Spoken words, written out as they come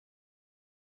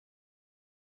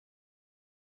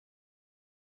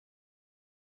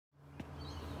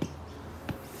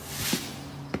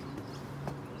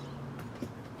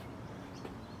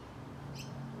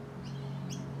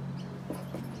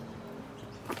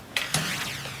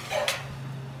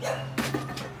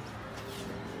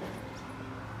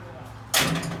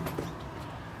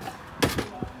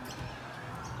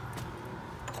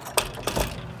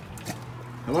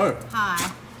Hello.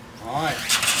 Hi. Hi.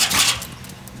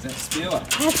 Is that Spealler?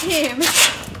 That's him.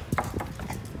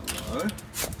 Hello.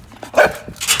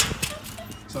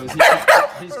 So is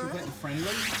he's completely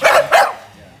friendly? Yeah.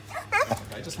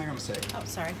 Okay, just hang on a sec. Oh,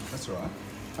 sorry. That's all right.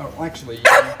 Oh, actually,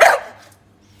 yeah,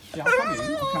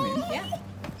 I'll come in. Yeah. You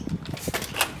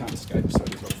can't escape, so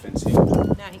he's got a fence here.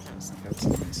 No, he comes. Have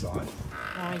some inside.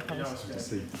 Oh, he comes. Just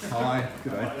see. Hi.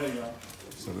 Good day. There you go.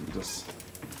 So let me just do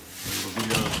a little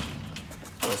video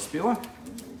of Spealler.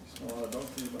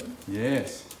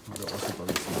 Yes. I've got lots of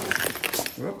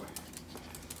buddies. Whoop.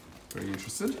 Very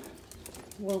interested.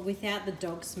 Well, without the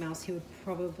dog smells, he would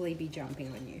probably be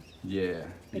jumping on you. Yeah.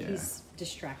 But yeah. he's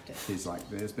distracted. He's like,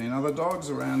 there's been other dogs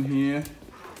around here.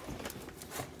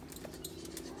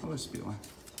 Hello, Spealler.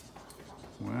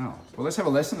 Wow. Well, let's have a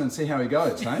lesson and see how he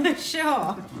goes, hey? Sure.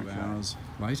 A few hours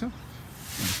later,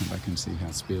 I'll come back and see how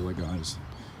Spealler goes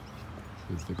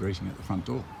with the greeting at the front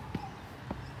door.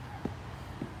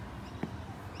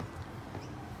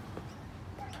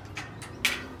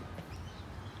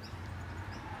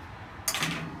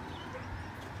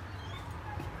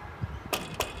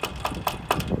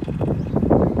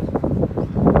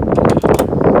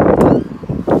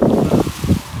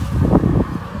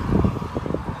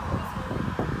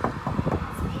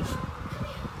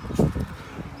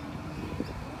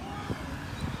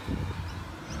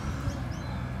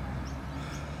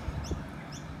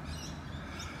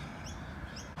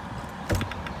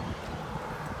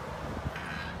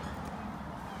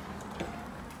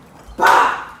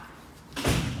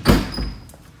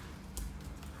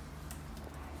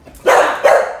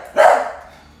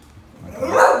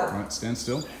 Stand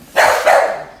still.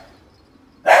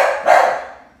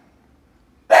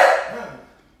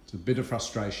 It's a bit of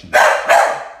frustration.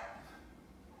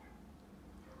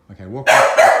 Okay, walk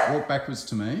backwards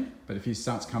to me, but if he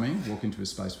starts coming, walk into his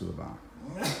space with a bar.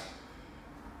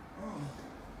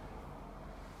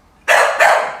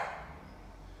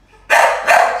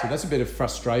 So that's a bit of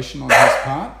frustration on his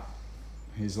part.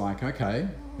 He's like, okay,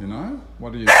 you know,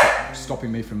 what are you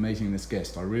stopping me from meeting this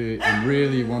guest? I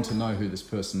really want to know who this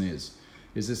person is.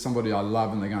 Is this somebody I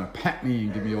love and they're going to pat me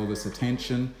and give me all this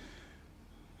attention?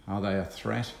 Are they a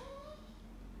threat?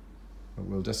 But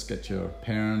we'll just get your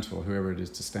parent or whoever it is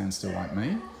to stand still like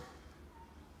me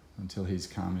until he's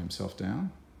calmed himself down.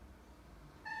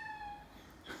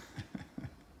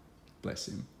 Bless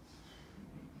him.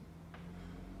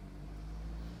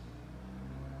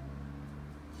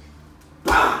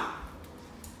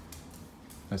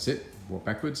 That's it. Walk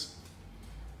backwards.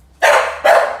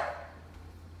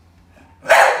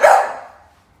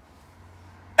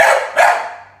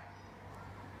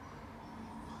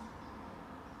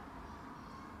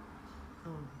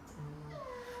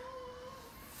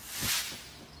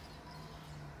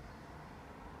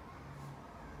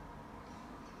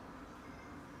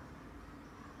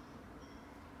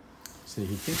 See,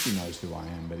 he thinks he knows who I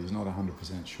am, but he's not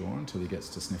 100% sure until he gets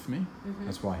to sniff me. Mm-hmm.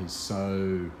 That's why he's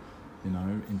so, you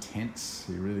know, intense.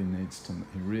 He really needs to,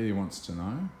 he really wants to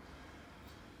know.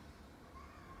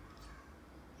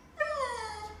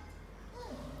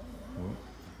 Oh,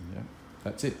 yeah,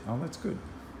 that's it. Oh, that's good.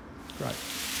 Great.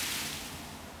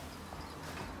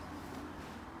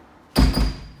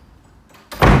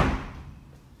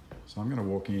 So I'm going to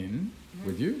walk in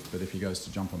with you, but if he goes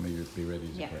to jump on me, you'd be ready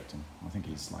to correct him. I think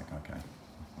he's like, okay,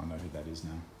 I know who that is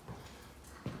now.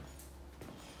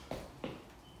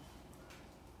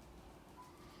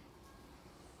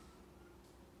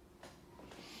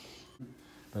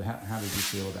 But how did you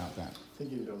feel about that? I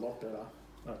think he did a lot better.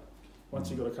 Once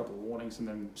he got a couple of warnings and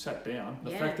then sat down,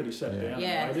 the fact that he sat down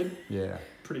and waited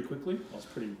pretty quickly, I was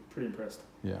pretty impressed.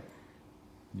 Yeah,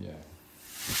 yeah.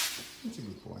 He's a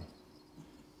good boy.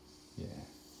 Yeah.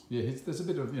 Yeah, there's a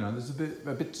bit of, you know, there's a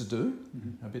bit to do,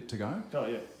 a bit to go. Oh,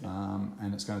 yeah.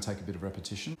 And it's going to take a bit of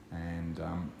repetition, and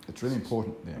it's really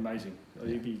important. Yeah. Amazing.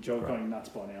 He'd be going nuts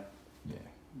by now. Yeah.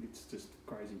 It's just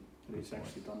crazy that he's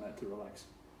actually done that to relax.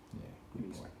 Yeah,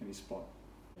 good boy. In his spot.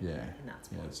 Yeah,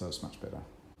 yeah, so it's much better.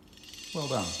 Well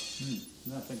done.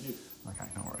 No, thank you. Okay,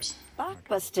 no worries.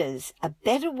 Barkbusters, a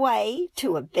better way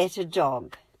to a better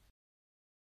dog.